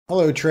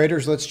Hello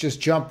traders, let's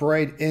just jump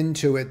right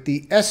into it.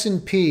 The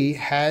S&P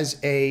has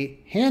a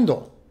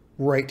handle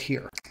right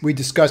here. We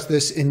discussed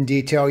this in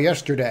detail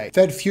yesterday.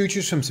 Fed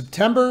futures from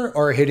September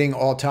are hitting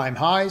all-time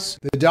highs.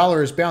 The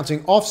dollar is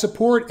bouncing off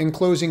support and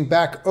closing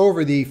back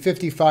over the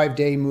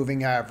 55-day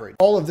moving average.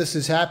 All of this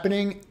is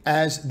happening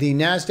as the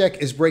NASDAQ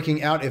is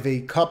breaking out of a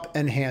cup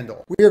and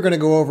handle. We are going to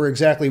go over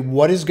exactly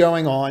what is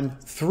going on,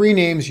 3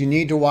 names you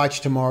need to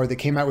watch tomorrow that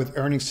came out with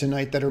earnings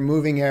tonight that are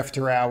moving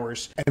after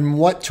hours, and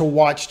what to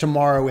watch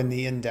tomorrow in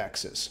the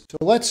indexes. So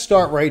let's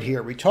start right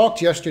here. We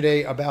talked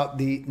yesterday about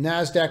the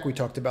NASDAQ. We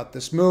talked about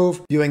this move,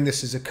 viewing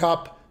this as a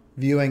cup,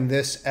 viewing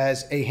this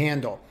as a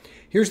handle.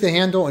 Here's the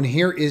handle and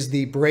here is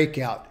the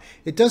breakout.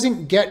 It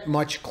doesn't get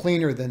much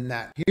cleaner than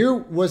that. Here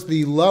was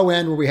the low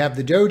end where we have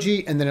the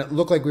doji, and then it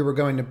looked like we were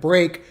going to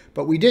break,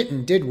 but we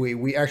didn't, did we?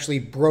 We actually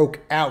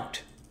broke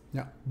out.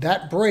 Now,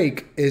 that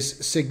break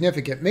is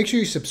significant. Make sure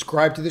you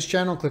subscribe to this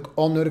channel, click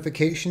all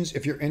notifications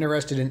if you're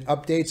interested in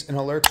updates and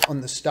alerts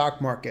on the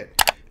stock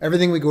market.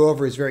 Everything we go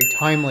over is very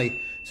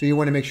timely, so you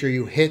want to make sure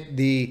you hit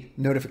the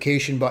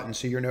notification button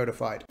so you're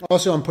notified.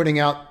 Also, I'm putting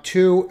out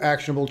 2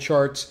 actionable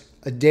charts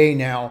a day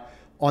now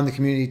on the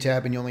community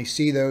tab, and you only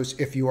see those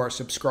if you are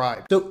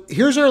subscribed. So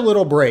here's our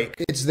little break.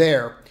 It's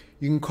there.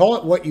 You can call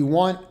it what you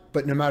want,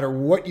 but no matter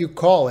what you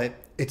call it,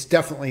 it's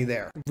definitely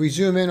there. If we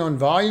zoom in on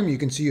volume, you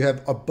can see you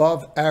have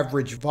above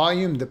average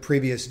volume the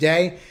previous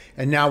day,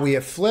 and now we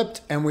have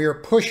flipped and we are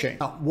pushing.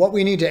 Now, what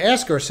we need to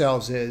ask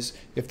ourselves is,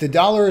 if the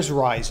dollar is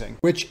rising,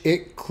 which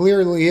it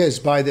clearly is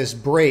by this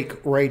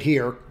break right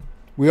here,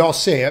 we all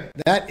see it,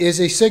 that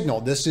is a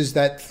signal. This is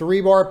that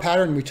 3-bar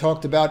pattern we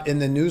talked about in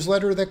the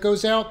newsletter that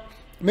goes out.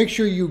 Make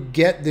sure you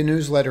get the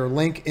newsletter,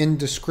 link in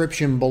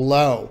description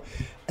below.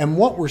 And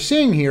what we're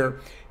seeing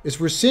here is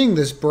we're seeing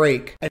this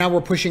break, and now we're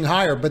pushing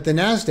higher, but the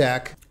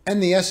NASDAQ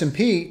and the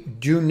S&P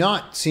do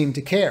not seem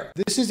to care.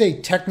 This is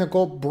a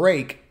technical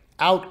break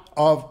out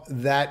of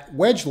that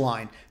wedge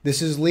line.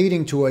 This is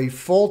leading to a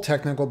full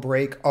technical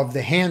break of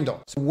the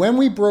handle. So when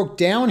we broke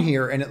down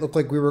here and it looked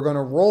like we were going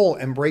to roll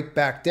and break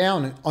back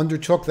down and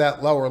undertook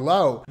that lower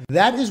low,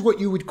 that is what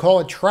you would call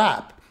a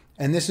trap.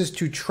 And this is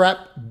to trap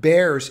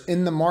bears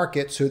in the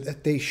market so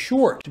that they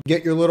short.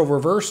 Get your little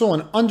reversal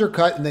and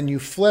undercut, and then you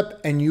flip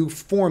and you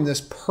form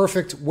this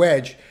perfect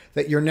wedge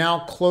that you're now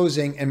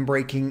closing and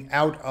breaking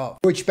out of.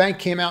 Deutsche Bank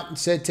came out and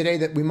said today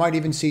that we might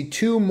even see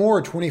 2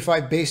 more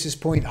 25 basis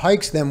point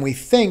hikes than we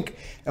think.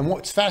 And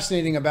what's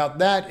fascinating about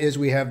that is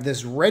we have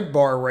this red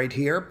bar right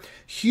here,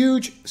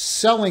 huge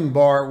selling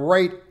bar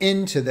right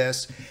into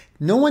this.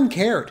 No one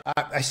cared.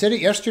 I said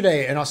it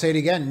yesterday and I'll say it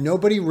again.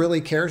 Nobody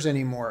really cares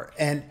anymore.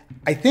 And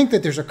I think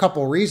that there's a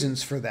couple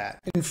reasons for that.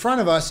 In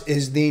front of us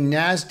is the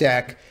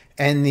NASDAQ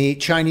and the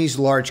Chinese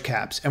large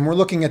caps, and we're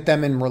looking at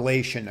them in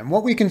relation. And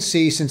what we can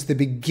see since the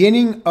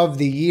beginning of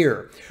the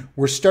year,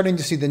 we're starting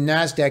to see the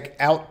NASDAQ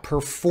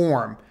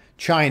outperform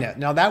China.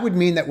 Now that would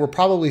mean that we're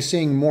probably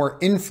seeing more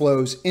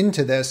inflows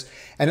into this,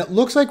 and it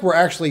looks like we're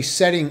actually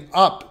setting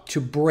up to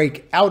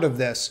break out of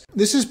this.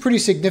 This is pretty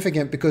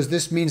significant because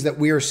this means that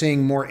we are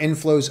seeing more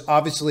inflows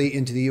obviously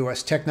into the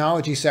US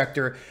technology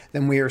sector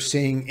than we are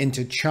seeing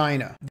into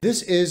China.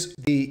 This is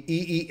the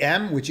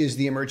EEM, which is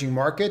the emerging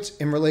markets,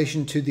 in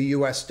relation to the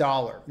US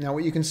dollar. Now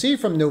what you can see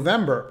from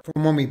November,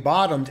 from when we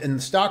bottomed in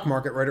the stock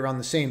market right around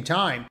the same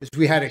time, is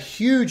we had a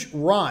huge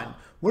run.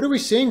 What are we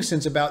seeing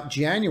since about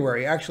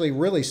January? Actually,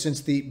 really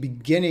since the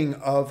beginning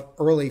of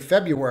early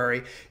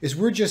February, is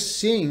we're just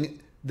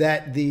seeing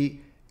that the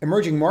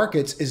emerging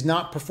markets is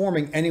not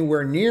performing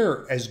anywhere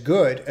near as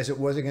good as it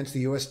was against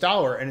the US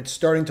dollar, and it's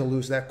starting to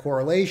lose that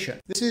correlation.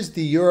 This is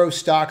the Euro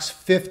Stoxx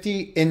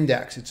 50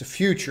 index. It's a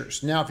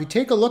futures. Now, if you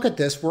take a look at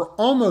this, we're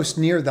almost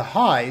near the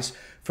highs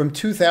from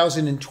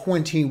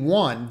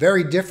 2021,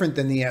 very different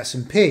than the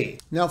S&P.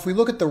 Now, if we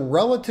look at the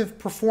relative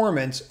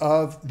performance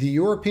of the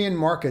European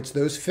markets,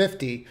 those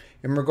 50,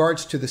 in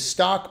regards to the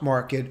stock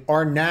market,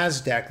 our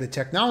NASDAQ, the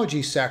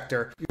technology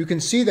sector, you can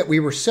see that we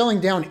were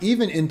selling down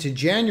even into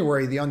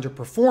January, the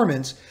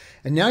underperformance,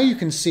 and now you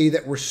can see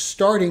that we're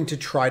starting to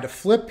try to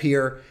flip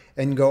here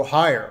and go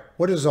higher.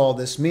 What does all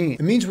this mean?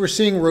 It means we're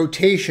seeing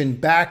rotation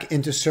back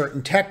into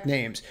certain tech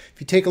names.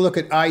 If you take a look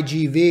at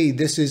IGV,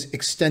 this is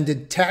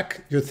extended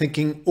tech. You're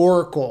thinking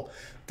Oracle,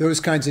 those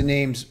kinds of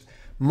names,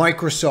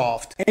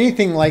 Microsoft,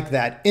 anything like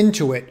that.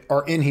 Intuit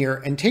are in here.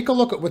 And take a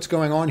look at what's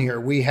going on here.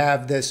 We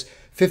have this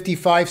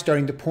 55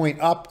 starting to point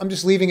up. I'm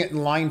just leaving it in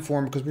line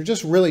form because we're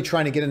just really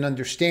trying to get an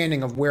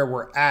understanding of where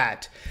we're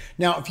at.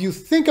 Now, if you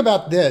think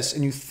about this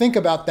and you think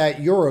about that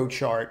Euro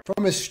chart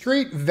from a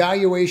straight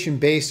valuation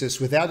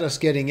basis without us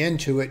getting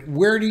into it,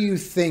 where do you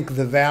think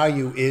the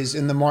value is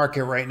in the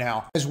market right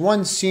now? As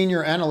one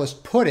senior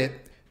analyst put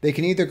it, they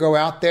can either go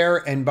out there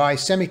and buy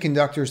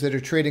semiconductors that are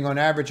trading on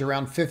average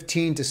around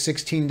 $15 to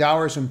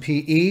 $16 on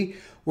PE,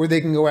 or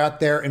they can go out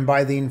there and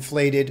buy the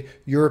inflated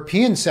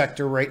European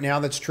sector right now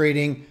that's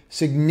trading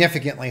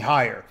significantly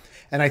higher.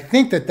 And I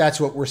think that that's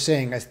what we're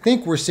seeing. I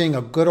think we're seeing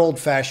a good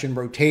old-fashioned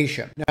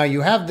rotation. Now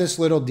you have this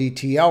little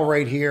DTL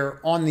right here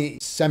on the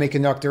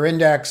semiconductor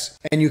index,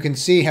 and you can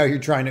see how you're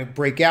trying to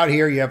break out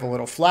here. You have a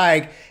little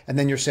flag, and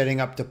then you're setting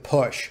up to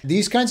push.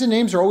 These kinds of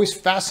names are always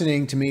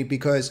fascinating to me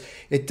because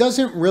it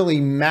doesn't really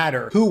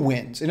matter who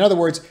wins. In other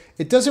words,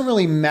 it doesn't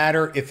really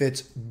matter if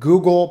it's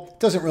Google, it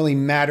doesn't really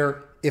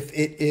matter if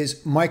it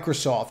is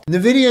Microsoft.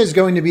 NVIDIA is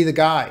going to be the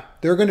guy.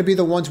 They're going to be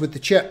the ones with the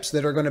chips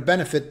that are going to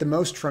benefit the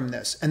most from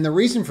this. And the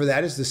reason for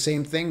that is the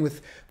same thing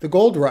with the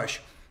gold rush.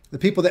 The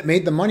people that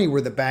made the money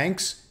were the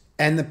banks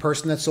and the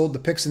person that sold the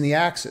picks and the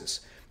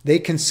axes. They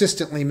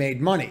consistently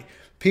made money.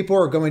 People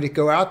are going to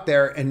go out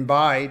there and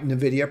buy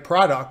NVIDIA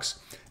products,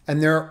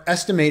 and they're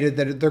estimated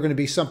that they're going to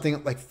be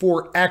something like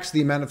 4x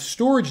the amount of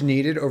storage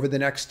needed over the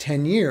next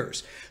 10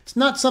 years. It's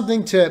not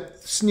something to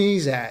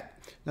sneeze at.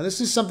 Now,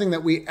 this is something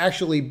that we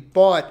actually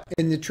bought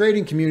in the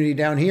trading community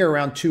down here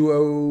around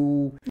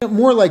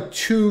more like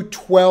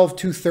 212,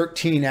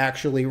 213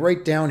 actually,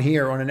 right down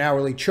here on an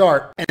hourly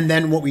chart. And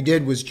then what we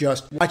did was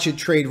just watch it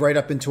trade right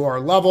up into our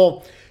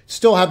level,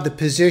 still have the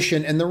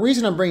position. And the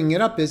reason I'm bringing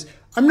it up is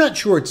I'm not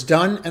sure it's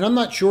done, and I'm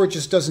not sure it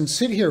just doesn't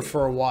sit here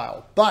for a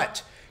while.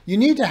 But you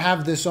need to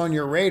have this on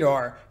your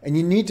radar, and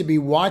you need to be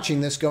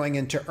watching this going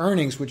into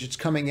earnings, which is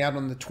coming out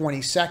on the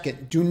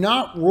 22nd. Do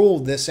not rule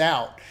this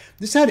out.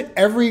 This had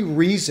every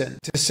reason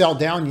to sell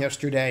down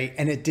yesterday,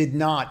 and it did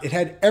not. It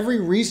had every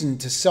reason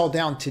to sell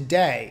down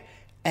today,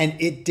 and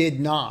it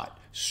did not.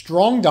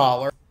 Strong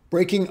dollar,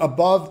 breaking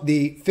above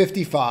the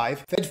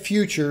 55, Fed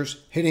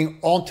futures hitting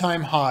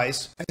all-time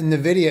highs, and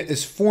NVIDIA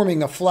is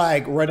forming a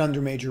flag right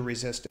under major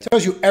resistance. It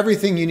tells you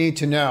everything you need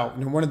to know.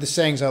 And one of the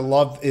sayings I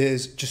love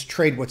is just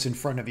trade what's in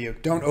front of you.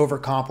 Don't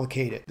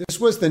overcomplicate it. This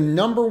was the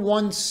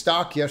 #1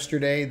 stock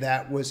yesterday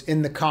that was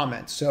in the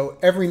comments. So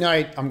every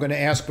night I'm going to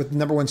ask what the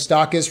 #1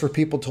 stock is for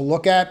people to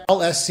look at.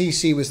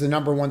 LSCC was the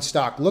 #1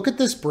 stock. Look at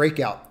this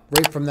breakout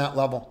right from that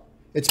level.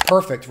 It's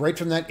perfect right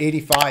from that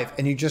 85,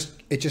 and it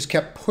just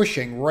kept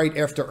pushing right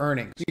after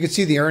earnings. You can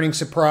see the earnings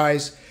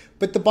surprise,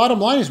 but the bottom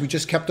line is we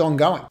just kept on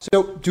going.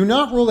 So do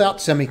not rule out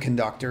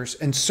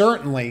semiconductors, and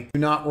certainly do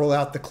not rule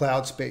out the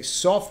cloud space.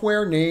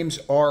 Software names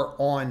are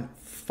on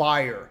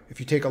fire.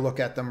 If you take a look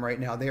at them right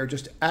now, they are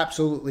just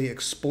absolutely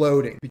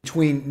exploding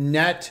between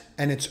net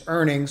and its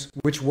earnings,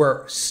 which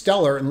were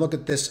stellar. And look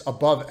at this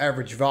above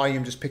average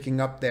volume just picking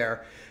up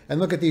there. And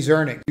look at these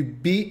earnings. You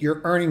beat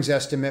your earnings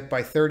estimate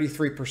by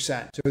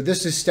 33%. So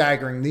this is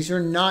staggering. These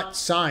are not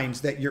signs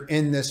that you're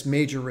in this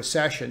major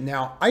recession.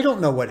 Now, I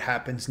don't know what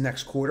happens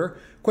next quarter.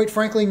 Quite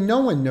frankly, no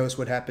one knows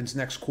what happens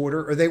next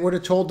quarter, or they would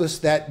have told us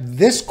that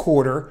this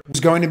quarter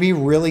was going to be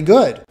really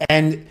good.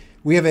 And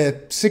we have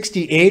a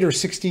 68 or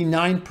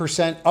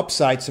 69%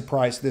 upside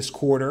surprise this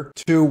quarter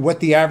to what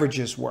the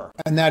averages were.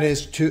 And that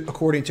is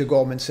according to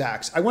Goldman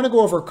Sachs. I want to go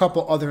over a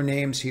couple other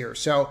names here.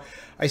 So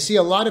I see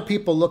a lot of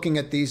people looking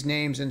at these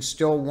names and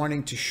still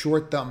wanting to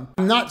short them.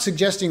 I'm not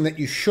suggesting that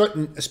you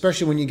shouldn't,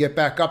 especially when you get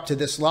back up to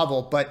this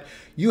level, but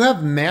you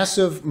have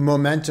massive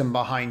momentum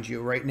behind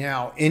you right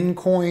now in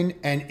Coin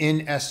and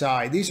in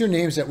SI. These are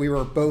names that we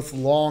were both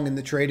long in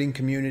the trading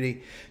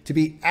community. To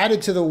be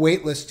added to the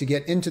wait list to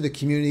get into the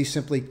community,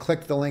 simply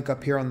click the link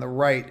up here on the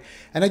right.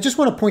 And I just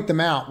want to point them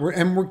out.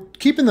 We're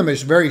keeping them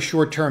as very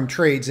short-term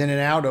trades in and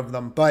out of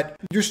them, but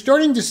you're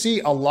starting to see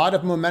a lot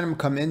of momentum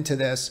come into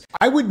this.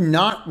 I would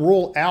not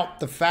rule out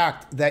the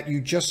fact that you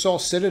just saw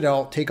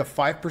Citadel take a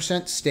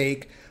 5%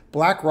 stake.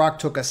 BlackRock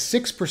took a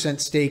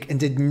 6% stake and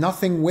did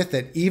nothing with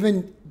it,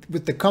 even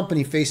with the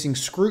company facing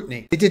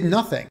scrutiny. It did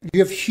nothing. You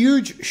have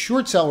huge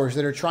short sellers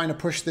that are trying to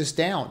push this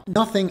down.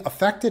 Nothing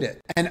affected it.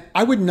 And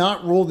I would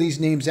not rule these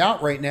names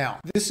out right now.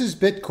 This is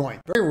Bitcoin.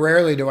 Very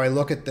rarely do I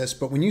look at this,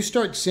 but when you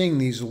start seeing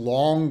these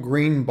long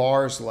green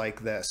bars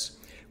like this,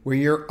 where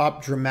you're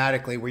up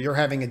dramatically, where you're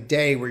having a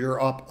day where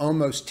you're up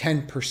almost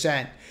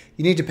 10%,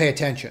 you need to pay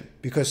attention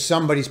because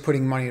somebody's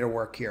putting money to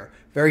work here.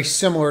 Very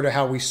similar to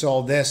how we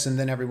saw this, and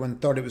then everyone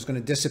thought it was going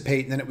to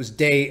dissipate, and then it was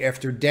day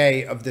after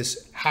day of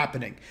this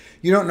happening.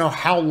 You don't know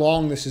how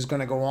long this is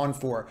going to go on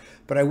for,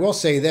 but I will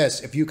say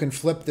this: if you can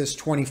flip this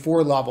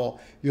 24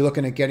 level, you're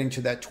looking at getting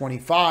to that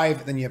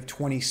 25, then you have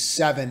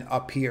 27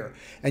 up here.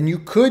 And you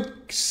could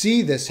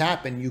see this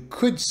happen. You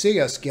could see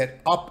us get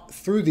up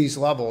through these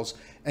levels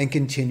and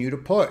continue to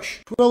push.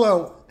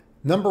 Twilio,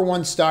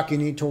 #1 stock you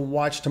need to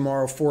watch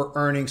tomorrow for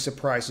earnings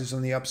surprises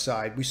on the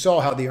upside. We saw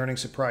how the earnings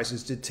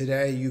surprises did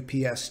today.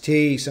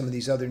 UPST, some of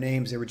these other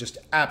names, they were just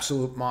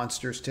absolute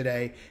monsters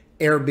today.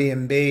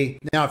 Airbnb.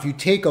 Now, if you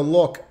take a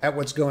look at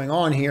what's going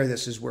on here,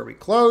 this is where we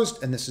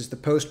closed, and this is the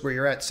post where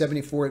you're at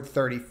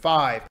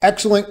 74.35.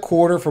 Excellent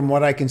quarter from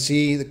what I can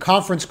see. The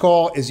conference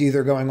call is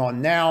either going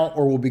on now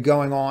or will be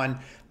going on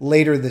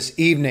later this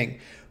evening.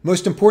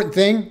 Most important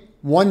thing,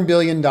 $1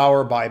 billion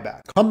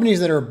buyback. Companies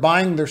that are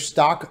buying their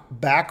stock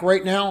back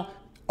right now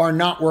are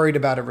not worried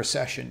about a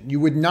recession. You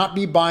would not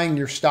be buying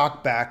your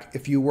stock back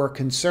if you were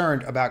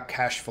concerned about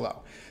cash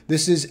flow.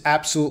 This is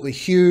absolutely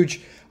huge.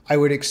 I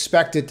would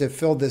expect it to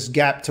fill this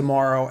gap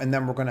tomorrow, and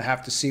then we're going to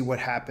have to see what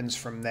happens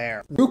from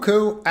there.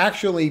 Roku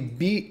actually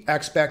beat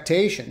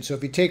expectations. So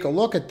if you take a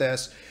look at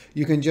this,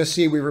 you can just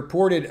see we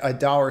reported a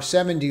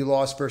 $1.70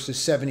 loss versus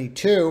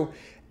 72.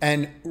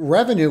 and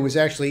revenue was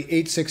actually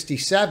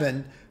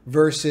 867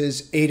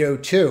 versus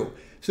 802.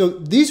 So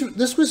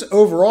this was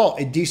overall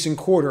a decent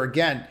quarter.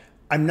 Again,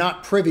 I'm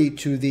not privy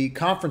to the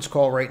conference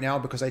call right now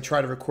because I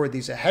try to record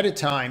these ahead of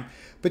time,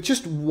 but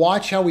just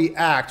watch how we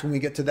act when we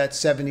get to that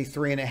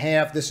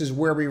 73.5. This is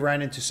where we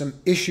ran into some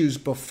issues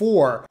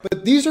before,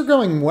 but these are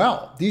going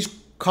well. These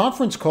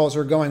conference calls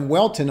are going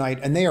well tonight,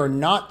 and they are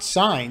not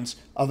signs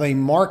of a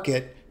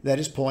market that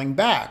is pulling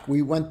back.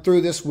 We went through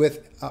this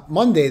with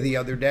Monday the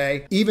other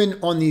day. Even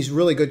on these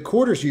really good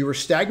quarters, you were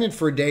stagnant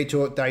for a day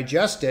till it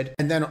digested,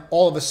 and then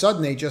all of a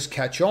sudden they just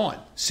catch on.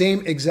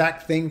 Same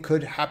exact thing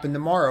could happen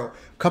tomorrow.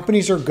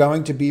 Companies are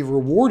going to be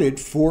rewarded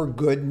for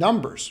good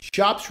numbers.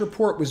 Shops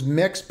report was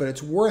mixed, but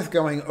it's worth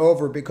going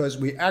over because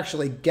we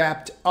actually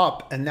gapped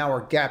up and now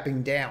we're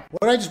gapping down.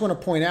 What I just want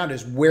to point out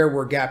is where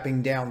we're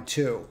gapping down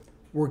to.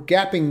 We're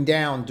gapping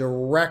down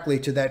directly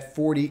to that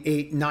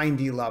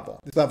 48.90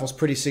 level. This level's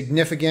pretty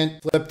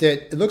significant. Flipped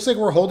it. It looks like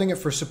we're holding it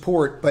for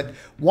support, but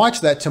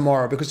watch that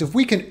tomorrow, because if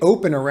we can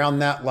open around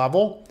that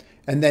level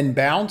and then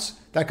bounce,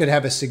 that could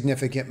have a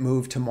significant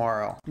move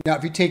tomorrow. Now,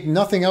 if you take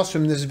nothing else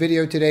from this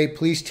video today,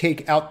 please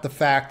take out the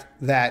fact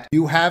that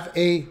you have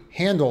a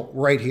handle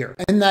right here.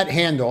 In that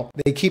handle,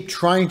 they keep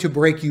trying to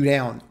break you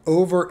down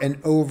over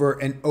and over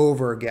and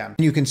over again.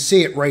 And you can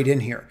see it right in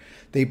here.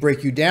 They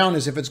break you down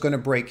as if it's going to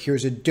break.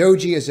 Here's a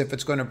doji as if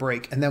it's going to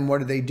break. And then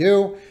what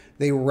do?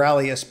 They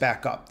rally us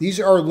back up. These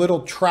are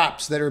little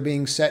traps that are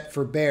being set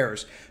for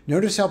bears.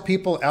 Notice how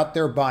people out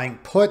there buying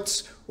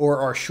puts or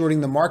are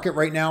shorting the market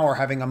right now are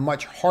having a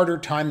much harder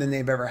time than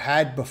they've ever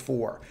had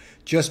before.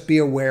 Just be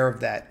aware of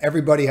that.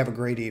 Everybody have a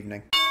great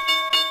evening.